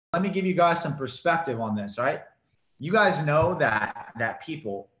let me give you guys some perspective on this, right? You guys know that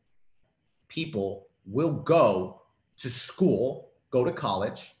people will go to school, go to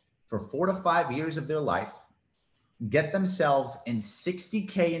college for 4 to 5 years of their life, get themselves in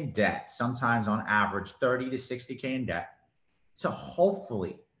 60K in debt, sometimes on average 30 to 60K in debt, to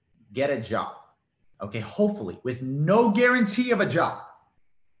hopefully get a job. Okay, hopefully, with no guarantee of a job.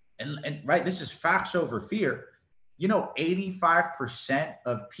 And right, this is facts over fear. You know, 85%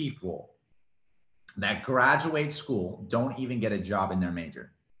 of people that graduate school don't even get a job in their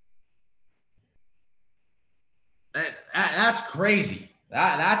major. That's crazy.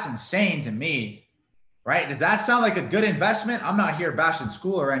 That's insane to me, right? Does that sound like a good investment? I'm not here bashing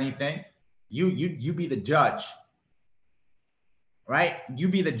school or anything. You be the judge, right? You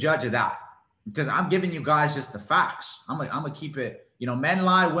be the judge of that, because I'm giving you guys just the facts. I'm gonna keep it. You know, men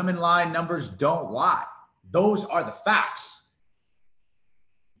lie, women lie, numbers don't lie. Those are the facts.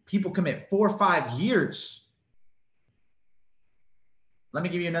 People commit 4 or 5 years. Let me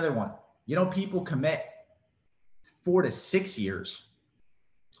give you another one. You know, people commit 4 to 6 years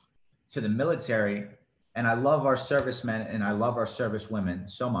to the military. And I love our servicemen and I love our servicewomen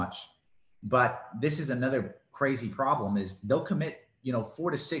so much. But this is another crazy problem, is they'll commit,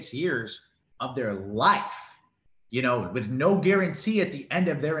 4 to 6 years of their life, with no guarantee at the end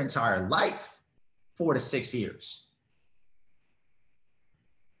of their entire life, 4 to 6 years.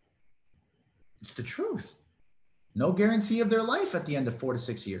 It's the truth. No guarantee of their life at the end of 4 to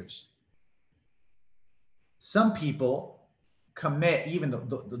 6 years. Some people commit even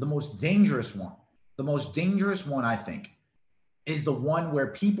the most dangerous one. The most dangerous one, I think, is the one where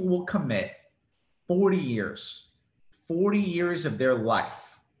people will commit 40 years of their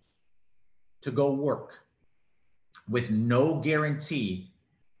life to go work with no guarantee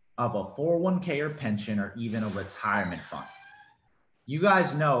of a 401k or pension or even a retirement fund. You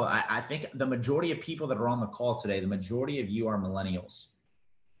guys know, I think the majority of people that are on the call today, the majority of you are millennials.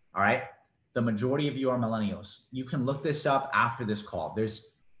 All right? The majority of you are millennials. You can look this up after this call. There's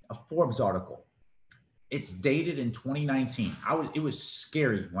a Forbes article. It's dated in 2019. It was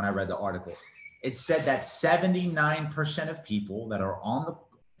scary when I read the article. It said that 79% of people that are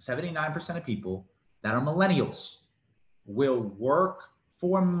 79% of people that are millennials will work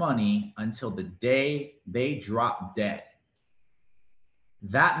for money until the day they drop dead.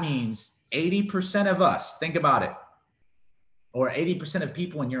 That means 80% of us, think about it, or 80% of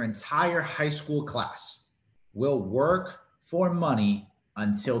people in your entire high school class will work for money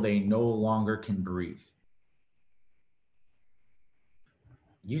until they no longer can breathe.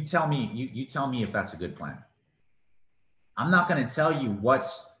 You tell me if that's a good plan. I'm not going to tell you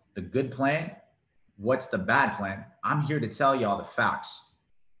what's the good plan, what's the bad plan. I'm here to tell y'all the facts.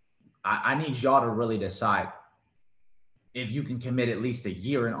 I need y'all to really decide if you can commit at least a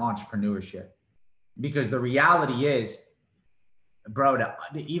year in entrepreneurship. Because the reality is, bro, to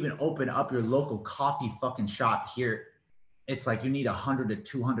even open up your local coffee fucking shop here, it's like you need 100 to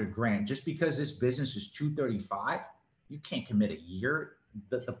 200 grand. Just because this business is 235, you can't commit a year.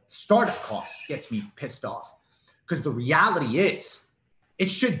 The startup cost gets me pissed off, because the reality is it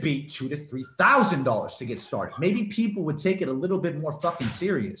should be $2,000 to $3,000 to get started. Maybe people would take it a little bit more fucking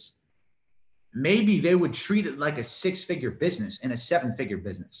serious. Maybe they would treat it like a 6-figure business and a 7-figure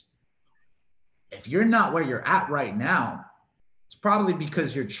business. If you're not where you're at right now, it's probably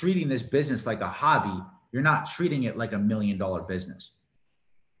because you're treating this business like a hobby. You're not treating it like $1 million business.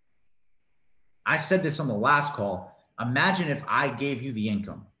 I said this on the last call. Imagine if I gave you the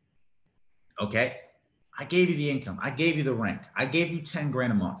income. Okay? I gave you the income. I gave you the rank. I gave you 10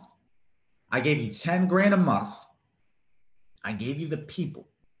 grand a month. I gave you 10 grand a month. I gave you the people,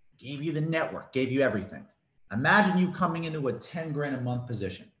 gave you the network, gave you everything. Imagine you coming into a 10 grand a month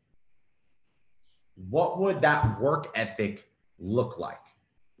position. What would that work ethic look like?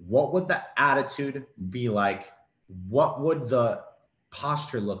 What would the attitude be like? What would the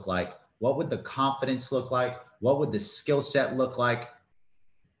posture look like? What would the confidence look like? What would the skill set look like?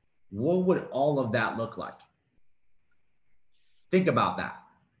 What would all of that look like? Think about that.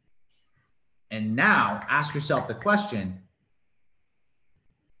 And now ask yourself the question,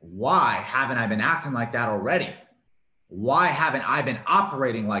 why haven't I been acting like that already? Why haven't I been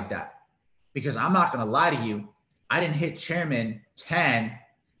operating like that? Because I'm not going to lie to you. I didn't hit chairman 10,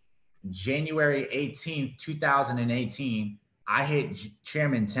 January 18th, 2018. I hit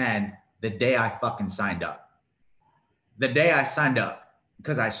chairman 10 the day I fucking signed up. The day I signed up,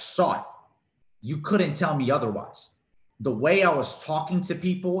 because I saw it. You couldn't tell me otherwise. The way I was talking to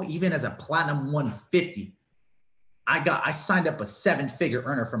people, even as a platinum 150, I signed up a 7-figure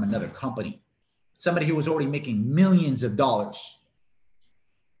earner from another company, somebody who was already making millions of dollars.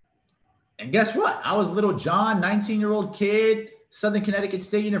 And guess what? I was little John, 19-year-old kid, Southern Connecticut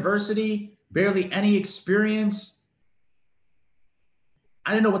State University, barely any experience.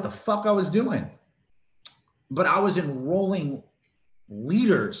 I didn't know what the fuck I was doing. But I was enrolling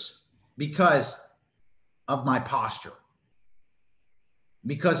leaders because of my posture,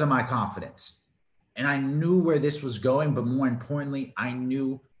 because of my confidence. And I knew where this was going, but more importantly, I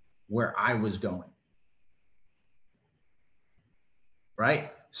knew where I was going.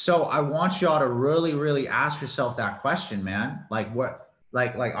 Right? So I want y'all to really, really ask yourself that question, man. Like what,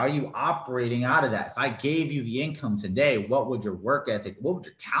 like, are you operating out of that? If I gave you the income today, what would your work ethic, what would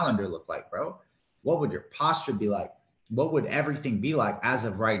your calendar look like, bro? What would your posture be like? What would everything be like as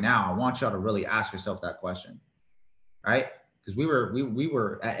of right now? I want y'all to really ask yourself that question, right? Because we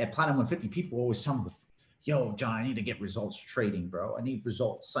were at Platinum 150, people always tell me, yo, John, I need to get results trading, bro. I need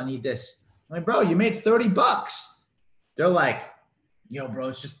results. I need this. I'm like, bro, you made $30. They're like, yo, bro,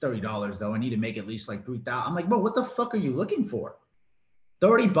 it's just $30 though. I need to make at least like 3,000. I'm like, bro, what the fuck are you looking for?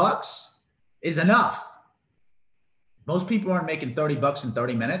 $30 is enough. Most people aren't making $30 in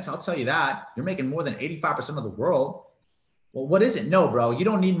 30 minutes. I'll tell you that. You're making more than 85% of the world. Well, what is it? No, bro, you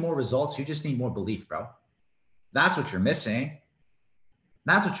don't need more results. You just need more belief, bro. That's what you're missing.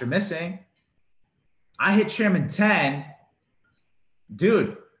 That's what you're missing. I hit Chairman 10.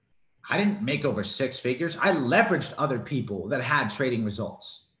 Dude, I didn't make over 6 figures. I leveraged other people that had trading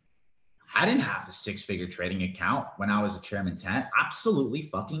results. I didn't have a 6-figure trading account when I was a Chairman 10. Absolutely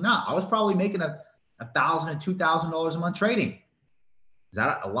fucking not. I was probably making $1,000 to $2,000 a month trading. Is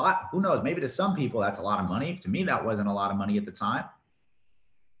that a lot? Who knows? Maybe to some people that's a lot of money. To me, that wasn't a lot of money at the time.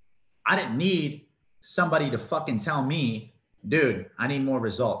 I didn't need somebody to fucking tell me, dude, I need more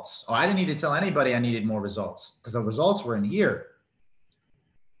results. Oh, I didn't need to tell anybody I needed more results because the results were in here.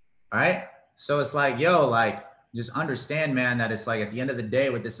 All right. So it's like, yo, like, just understand, man, that it's like at the end of the day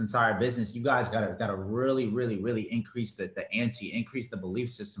with this entire business, you guys gotta really, really, really increase the ante, increase the belief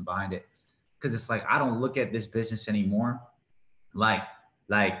system behind it. Cause it's like, I don't look at this business anymore. Like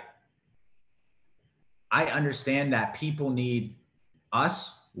I understand that people need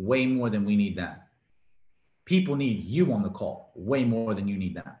us way more than we need them. People need you on the call way more than you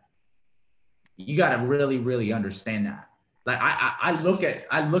need them. You got to really, really understand that. Like I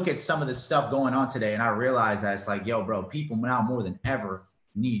look at some of the stuff going on today and I realize that it's like, yo, bro, people now more than ever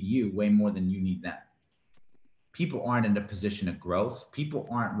need you way more than you need them. People aren't in a position of growth. People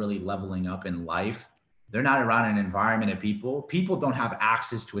aren't really leveling up in life. They're not around an environment of people. People don't have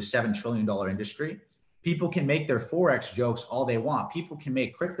access to a $7 trillion industry. People can make their Forex jokes all they want. People can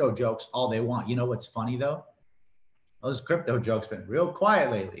make crypto jokes all they want. You know what's funny though? Those crypto jokes have been real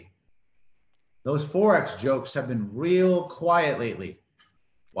quiet lately. Those Forex jokes have been real quiet lately.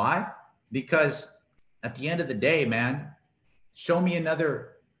 Why? Because at the end of the day, man, show me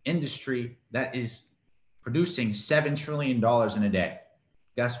another industry that is producing $7 trillion in a day.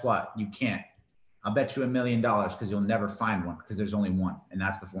 Guess what? You can't. I'll bet you $1 million because you'll never find one because there's only one, and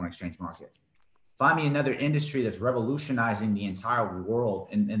that's the foreign exchange market. Find me another industry that's revolutionizing the entire world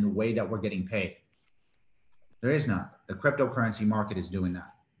in the way that we're getting paid. There is none. The cryptocurrency market is doing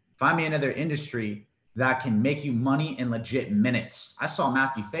that. Find me another industry that can make you money in legit minutes. I saw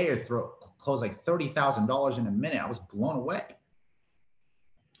Matthew Thayer close like $30,000 in a minute. I was blown away.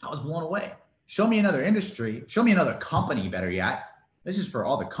 Show me another industry. Show me another company, better yet. This is for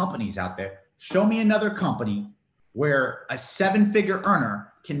all the companies out there. Show me another company where a 7-figure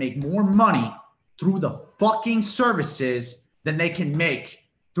earner can make more money through the fucking services than they can make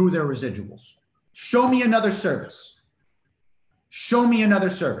through their residuals. Show me another service. Show me another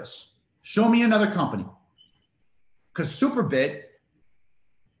service. Show me another company. Because Superbid,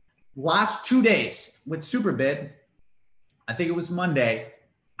 last 2 days with Superbid, I think it was Monday,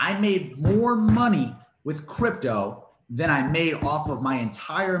 I made more money with crypto than I made off of my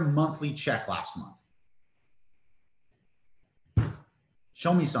entire monthly check last month.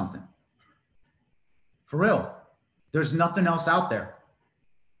 Show me something. For real. There's nothing else out there.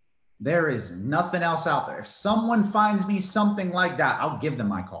 There is nothing else out there. If someone finds me something like that, I'll give them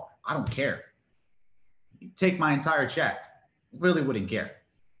my car. I don't care. Take my entire check. Really wouldn't care.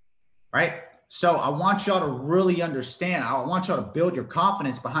 Right? So I want y'all to really understand. I want y'all to build your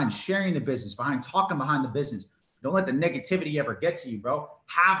confidence behind sharing the business, behind talking behind the business. Don't let the negativity ever get to you, bro.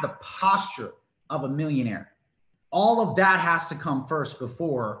 Have the posture of a millionaire. All of that has to come first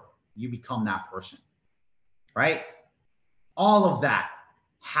before you become that person, right? All of that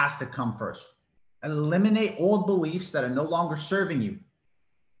has to come first. Eliminate old beliefs that are no longer serving you.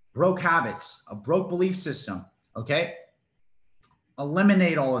 Broke habits, a broke belief system, okay?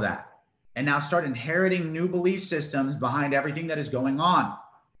 Eliminate all of that. And now start inheriting new belief systems behind everything that is going on.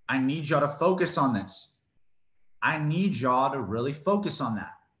 I need y'all to focus on this. I need y'all to really focus on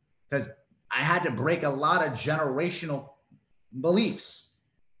that, because I had to break a lot of generational beliefs,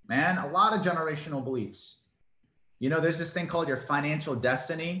 man, a lot of generational beliefs. You know, there's this thing called your financial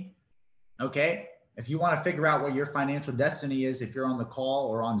destiny. Okay. If you want to figure out what your financial destiny is, if you're on the call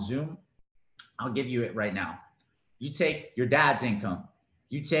or on Zoom, I'll give you it right now. You take your dad's income,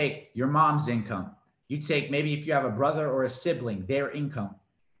 you take your mom's income, you take maybe if you have a brother or a sibling, their income.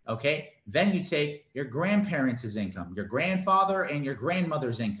 Okay. Then you take your grandparents' income, your grandfather and your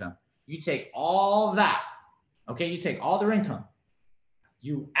grandmother's income. You take all that. Okay. You take all their income,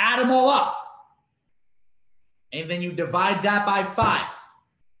 you add them all up, and then you divide that by 5.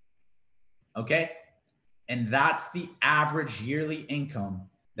 Okay. And that's the average yearly income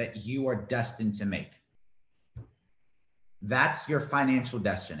that you are destined to make. That's your financial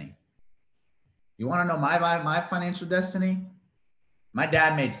destiny. You want to know my financial destiny? My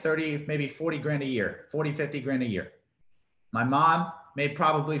dad made 30, maybe 40 grand a year, 40, 50 grand a year. My mom made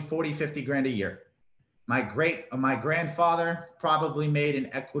probably 40, 50 grand a year. My grandfather probably made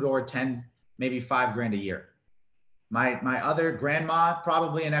in Ecuador 10, maybe 5 grand a year. My other grandma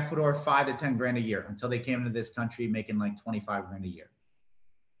probably in Ecuador 5 to 10 grand a year until they came into this country making like 25 grand a year.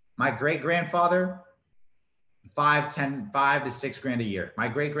 My great grandfather 5 to 6 grand a year. My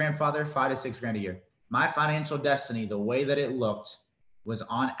great grandfather 5 to 6 grand a year. My financial destiny, the way that it looked, was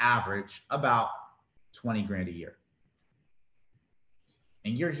on average about 20 grand a year.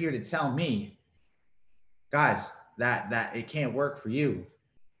 And you're here to tell me, guys, that it can't work for you.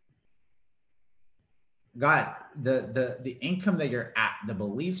 Guys, the income that you're at, the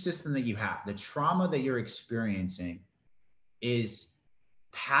belief system that you have, the trauma that you're experiencing is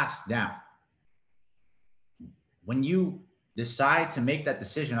passed down. When you decide to make that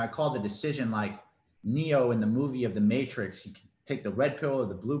decision, I call the decision like Neo in the movie of the Matrix. You can take the red pill or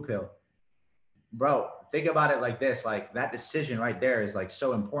the blue pill. Bro, think about it like this. Like that decision right there is like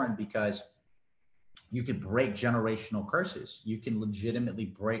so important, because you can break generational curses. You can legitimately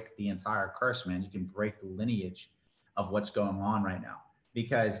break the entire curse, man. You can break the lineage of what's going on right now,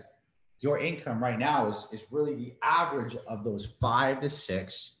 because your income right now is really the average of those 5 to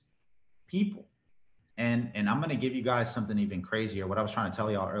 6 people. And I'm going to give you guys something even crazier. What I was trying to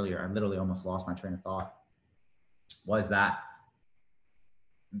tell y'all earlier, I literally almost lost my train of thought, was that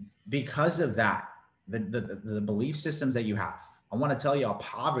because of that, the belief systems that you have, I want to tell y'all,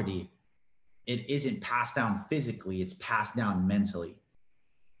 poverty, it isn't passed down physically, it's passed down mentally.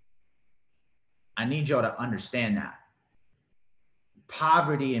 I need y'all to understand that.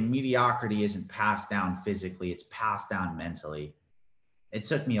 Poverty and mediocrity isn't passed down physically, it's passed down mentally. It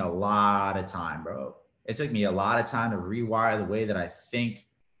took me a lot of time, bro. It took me a lot of time to rewire the way that I think,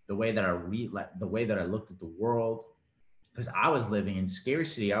 the way that the way that I looked at the world, because I was living in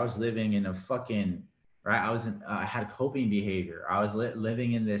scarcity. I was living in a fucking, right? I had coping behavior. I was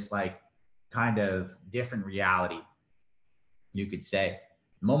living in this like kind of different reality, you could say.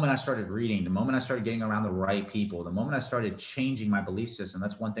 The moment I started reading, the moment I started getting around the right people, the moment I started changing my belief system,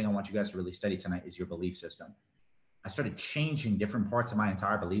 that's one thing I want you guys to really study tonight, is your belief system. I started changing different parts of my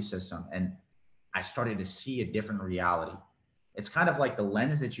entire belief system, and I started to see a different reality. It's kind of like the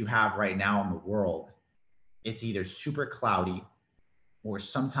lens that you have right now in the world. It's either super cloudy, or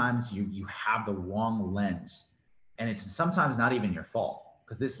sometimes you have the wrong lens, and it's sometimes not even your fault,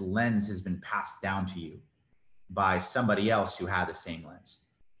 because this lens has been passed down to you by somebody else who had the same lens.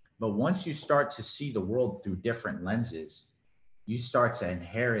 But once you start to see the world through different lenses, you start to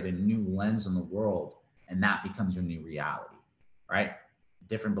inherit a new lens on the world, and that becomes your new reality, right?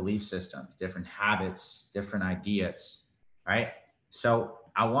 Different belief systems, different habits, different ideas, right? So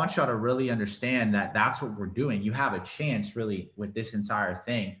I want y'all to really understand that that's what we're doing. You have a chance really with this entire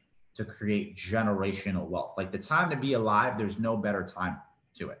thing to create generational wealth. Like the time to be alive, there's no better time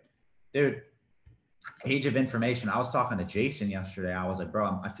to it. Dude, age of information. I was talking to Jason yesterday. I was like,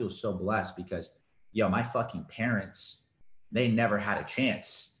 bro, I feel so blessed because, yo, my fucking parents, they never had a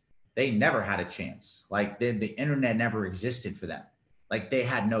chance. They never had a chance. Like the internet never existed for them. Like they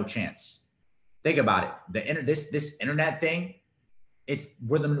had no chance. Think about it. This internet thing,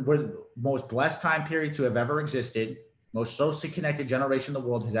 we're the most blessed time period to have ever existed. Most socially connected generation in the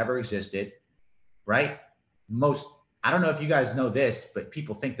world has ever existed, right? I don't know if you guys know this, but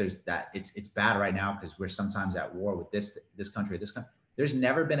people think it's bad right now because we're sometimes at war with this country. There's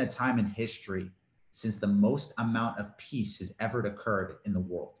never been a time in history since the most amount of peace has ever occurred in the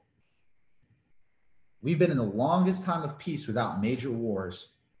world. We've been in the longest time of peace without major wars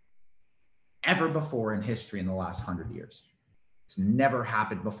ever before in history in the last 100 years. It's never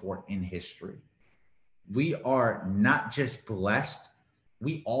happened before in history. We are not just blessed,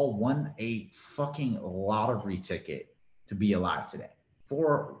 we all won a fucking lottery ticket to be alive today.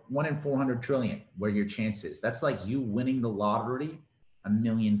 For 1 in 400 trillion, where your chances. That's like you winning the lottery a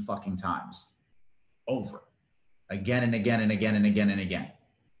million fucking times over, again and again and again and again and again.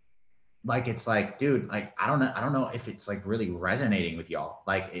 Like, it's like, dude, like, I don't know if it's like really resonating with y'all.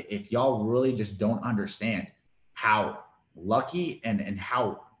 Like, if y'all really just don't understand how lucky and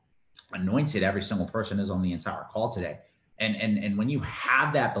how anointed every single person is on the entire call today. And when you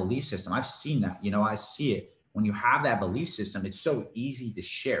have that belief system, I've seen that, I see it. When you have that belief system, it's so easy to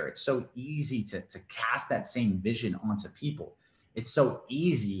share. It's so easy to cast that same vision onto people. It's so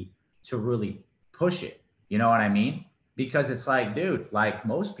easy to really push it. You know what I mean? Because it's like, dude, like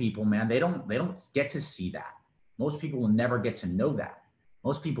most people, man, they don't get to see that. Most people will never get to know that.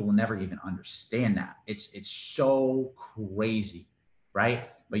 Most people will never even understand that. It's so crazy, right?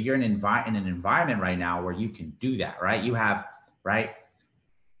 But you're in an environment right now where you can do that, right? You have, right?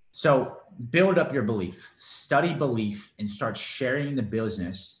 So build up your belief, study belief, and start sharing the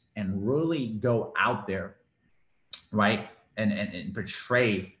business and really go out there, right? And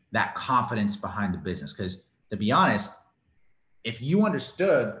portray that confidence behind the business. Because to be honest, if you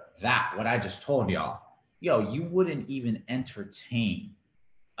understood that, what I just told y'all, you wouldn't even entertain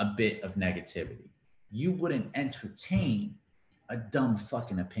a bit of negativity. You wouldn't entertain a dumb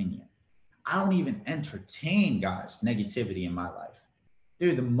fucking opinion. I don't even entertain, guys, negativity in my life.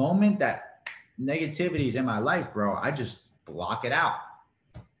 Dude, the moment that negativity is in my life, bro, I just block it out.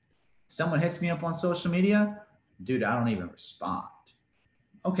 Someone hits me up on social media, dude, I don't even respond.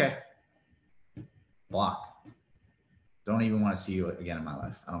 Okay. Block. Don't even want to see you again in my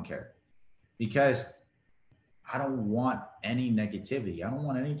life. I don't care. Because I don't want any negativity. I don't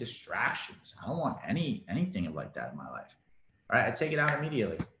want any distractions. I don't want anything like that in my life. All right. I take it out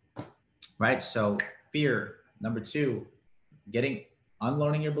immediately. Right. So fear, number 2,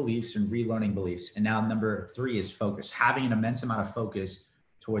 unlearning your beliefs and relearning beliefs. And now number 3 is focus, having an immense amount of focus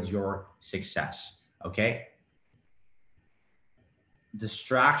towards your success. Okay.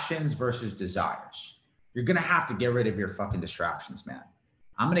 Distractions versus desires. You're going to have to get rid of your fucking distractions, man.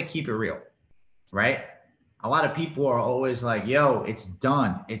 I'm going to keep it real, right? A lot of people are always like, yo, it's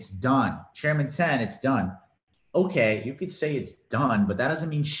done. It's done. Chairman 10, it's done. Okay, you could say it's done, but that doesn't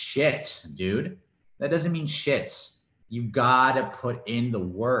mean shit, dude. That doesn't mean shit. You got to put in the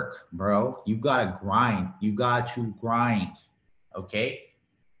work, bro. You got to grind. You got to grind, okay?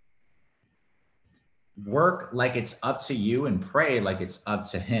 Work like it's up to you and pray like it's up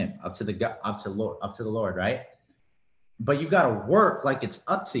to him, up to the Lord, right? But you got to work like it's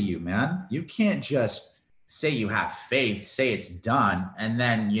up to you, man. You can't just say you have faith, say it's done, and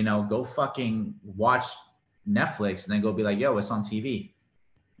then, go fucking watch Netflix and then go be like, yo, it's on TV.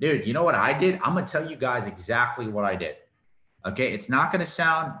 Dude, you know what I did? I'm going to tell you guys exactly what I did. Okay. It's not going to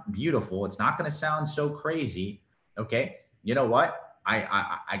sound beautiful. It's not going to sound so crazy. Okay. You know what?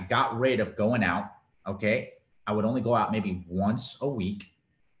 I got rid of going out. Okay. I would only go out maybe once a week,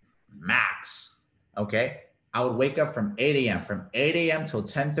 max. Okay. I would wake up from 8 a.m. From 8 a.m. till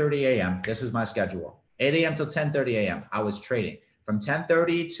 10:30 a.m. This was my schedule. 8 a.m. till 10:30 a.m. I was trading. From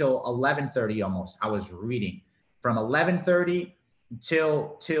 10:30 till 11:30 almost, I was reading. From 11:30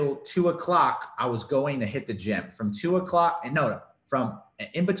 till 2 o'clock, I was going to hit the gym. From 2 o'clock, from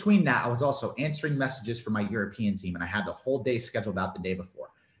in between that, I was also answering messages for my European team, and I had the whole day scheduled out the day before.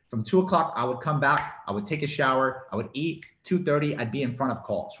 From 2 o'clock, I would come back, I would take a shower, I would eat. 2:30, I'd be in front of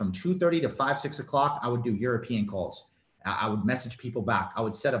calls. From 2:30 to 5, 6 o'clock, I would do European calls. I would message people back. I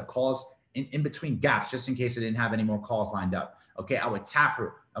would set up calls in between gaps just in case I didn't have any more calls lined up. Okay, I would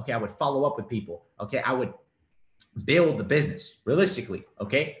taproot. Okay, I would follow up with people. Okay, I would build the business realistically.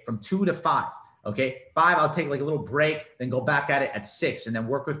 Okay, from 2 to 5. Okay, 5, I'll take like a little break, then go back at it at 6, and then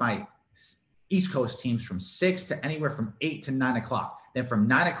work with my East Coast teams from 6 to anywhere from 8 to 9 o'clock. Then from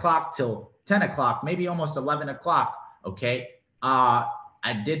 9 o'clock till 10 o'clock, maybe almost 11 o'clock. Okay, I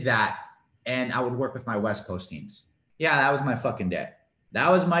did that, and I would work with my West Coast teams. Yeah, that was my fucking day. That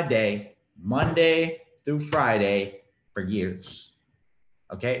was my day, Monday through Friday for years.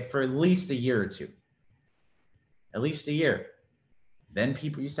 Okay, for at least a year or two. At least a year. Then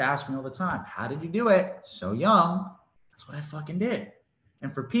people used to ask me all the time, how did you do it? So young. That's what I fucking did.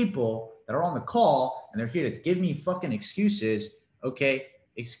 And for people that are on the call and they're here to give me fucking excuses, okay,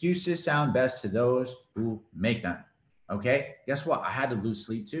 excuses sound best to those who make them. Okay, guess what? I had to lose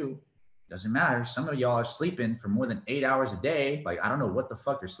sleep too. Doesn't matter. Some of y'all are sleeping for more than 8 hours a day. Like, I don't know what the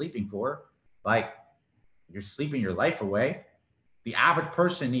fuck you're sleeping for. Like, you're sleeping your life away. The average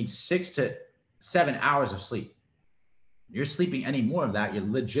person needs 6 to 7 hours of sleep. You're sleeping any more of that, you're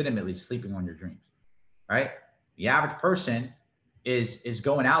legitimately sleeping on your dreams, right? The average person is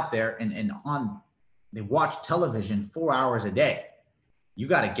going out there and they watch television 4 hours a day. You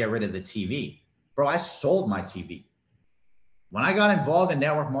got to get rid of the TV. Bro, I sold my TV. When I got involved in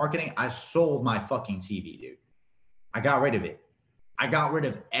network marketing, I sold my fucking TV, dude. I got rid of it. I got rid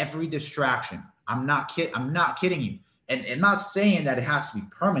of every distraction. I'm not kidding you. And I'm not saying that it has to be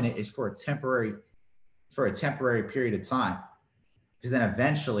permanent. It's for a temporary period of time. Because then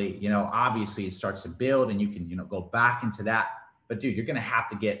eventually, you know, obviously it starts to build and you can, you know, go back into that. But dude, you're going to have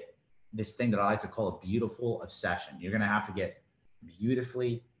to get this thing that I like to call a beautiful obsession. You're going to have to get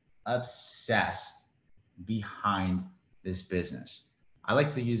beautifully obsessed behind this business. I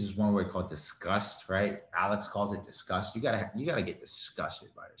like to use this one word called disgust, right? Alex calls it disgust. You gotta get disgusted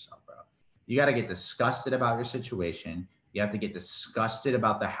by yourself, bro. You gotta get disgusted about your situation. You have to get disgusted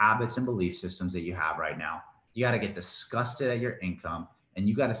about the habits and belief systems that you have right now. You gotta get disgusted at your income, and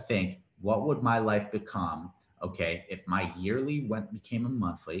you gotta think, what would my life become? Okay, if my yearly became a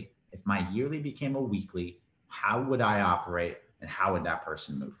monthly, if my yearly became a weekly, how would I operate, and how would that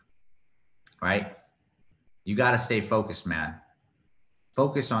person move? Right? You gotta stay focused, man.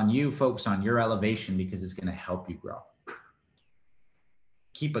 Focus on you, focus on your elevation, because it's going to help you grow.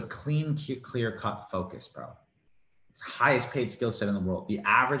 Keep a clean, clear cut focus, bro. It's the highest paid skill set in the world. The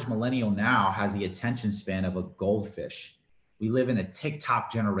average millennial now has the attention span of a goldfish. We live in a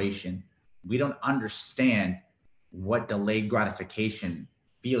TikTok generation. We don't understand what delayed gratification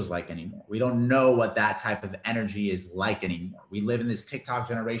feels like anymore. We don't know what that type of energy is like anymore. We live in this TikTok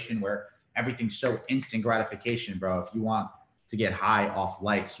generation where everything's so instant gratification, bro. If you want to get high off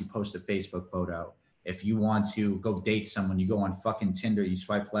likes, you post a Facebook photo. If you want to go date someone, you go on fucking Tinder, you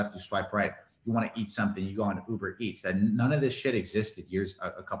swipe left, you swipe right. You want to eat something, you go on Uber Eats. And none of this shit existed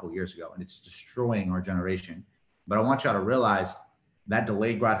a couple of years ago, and it's destroying our generation. But I want y'all to realize that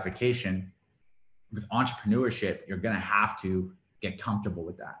delayed gratification with entrepreneurship, you're going to have to get comfortable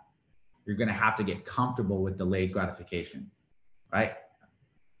with that. You're going to have to get comfortable with delayed gratification, right?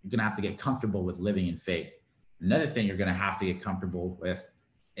 You're going to have to get comfortable with living in faith. Another thing you're going to have to get comfortable with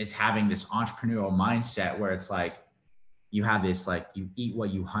is having this entrepreneurial mindset where it's like, you have this, like, you eat what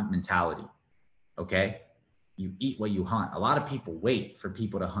you hunt mentality. Okay. You eat what you hunt. A lot of people wait for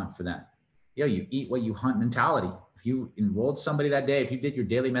people to hunt for them. Yo, you eat what you hunt mentality. If you enrolled somebody that day, if you did your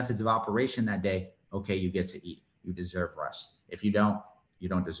daily methods of operation that day, okay, you get to eat. You deserve rest. If you don't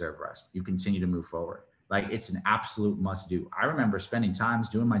deserve rest. You continue to move forward. Like, it's an absolute must do. I remember spending times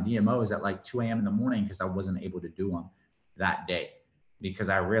doing my DMOs at like 2 a.m. in the morning because I wasn't able to do them that day, because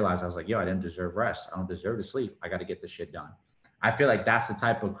I realized, I was like, yo, I didn't deserve rest. I don't deserve to sleep. I got to get this shit done. I feel like that's the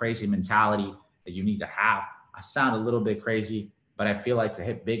type of crazy mentality that you need to have. I sound a little bit crazy, but I feel like to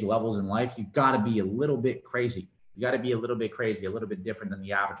hit big levels in life, you got to be a little bit crazy. You got to be a little bit crazy, a little bit different than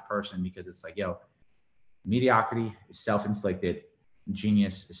the average person, because it's like, yo, mediocrity is self-inflicted.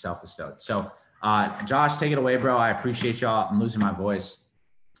 Genius is self-bestowed. So, Josh, take it away, bro. I appreciate y'all. I'm losing my voice.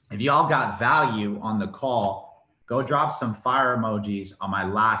 If y'all got value on the call, go drop some fire emojis on my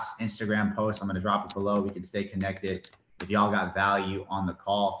last Instagram post. I'm going to drop it below. We can stay connected. If y'all got value on the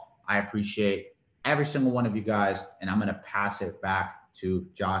call, I appreciate every single one of you guys. And I'm going to pass it back to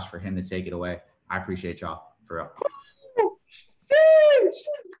Josh for him to take it away. I appreciate y'all, for real.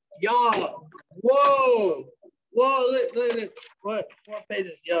 Y'all, whoa, look, what 4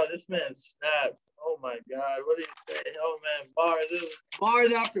 pages? Yo, this man snapped. Oh my God, what did he say? Oh man,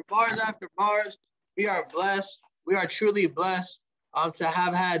 bars after bars after bars. We are blessed. We are truly blessed to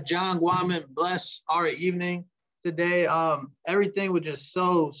have had John Guaman bless our evening today. Everything was just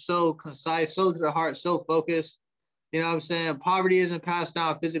so concise, so to the heart, so focused. You know what I'm saying? Poverty isn't passed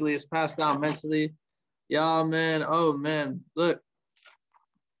down physically, it's passed down mentally. Y'all, man, oh man, look.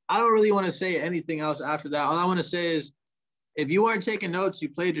 I don't really want to say anything else after that. All I want to say is, if you weren't taking notes, you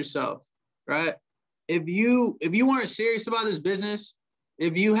played yourself, right? If you weren't serious about this business,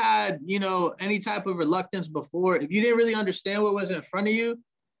 if you had, you know, any type of reluctance before, if you didn't really understand what was in front of you,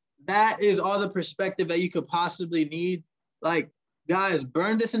 that is all the perspective that you could possibly need. Like, guys,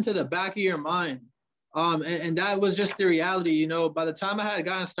 burn this into the back of your mind. And that was just the reality, you know. By the time I had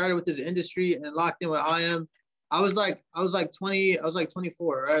gotten started with this industry and locked in with IM, I was like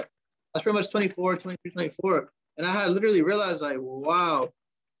 24, right? I was pretty much 24, 23, 24. And I had literally realized, like, wow,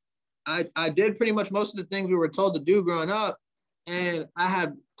 I did pretty much most of the things we were told to do growing up. And I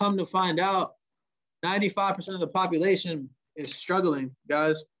had come to find out 95% of the population is struggling,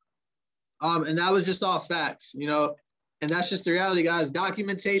 guys. And that was just all facts, you know. And that's just the reality, guys.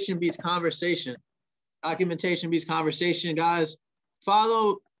 Documentation beats conversation. Documentation beats conversation, guys.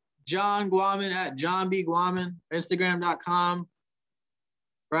 Follow John Guaman at John B. Guaman, Instagram.com,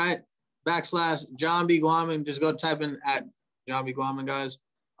 right? / John B. Guaman. Just go type in at Johnny Guaman, guys.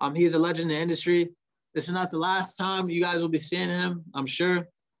 He is a legend in the industry. This is not the last time you guys will be seeing him, I'm sure.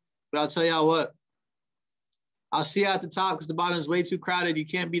 But I'll tell y'all what. I'll see you at the top because the bottom is way too crowded. You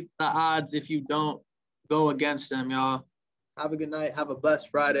can't beat the odds if you don't go against them, y'all. Have a good night. Have a blessed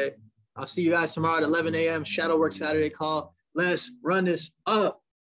Friday. I'll see you guys tomorrow at 11 a.m. Shadowwork Saturday call. Let's run this up.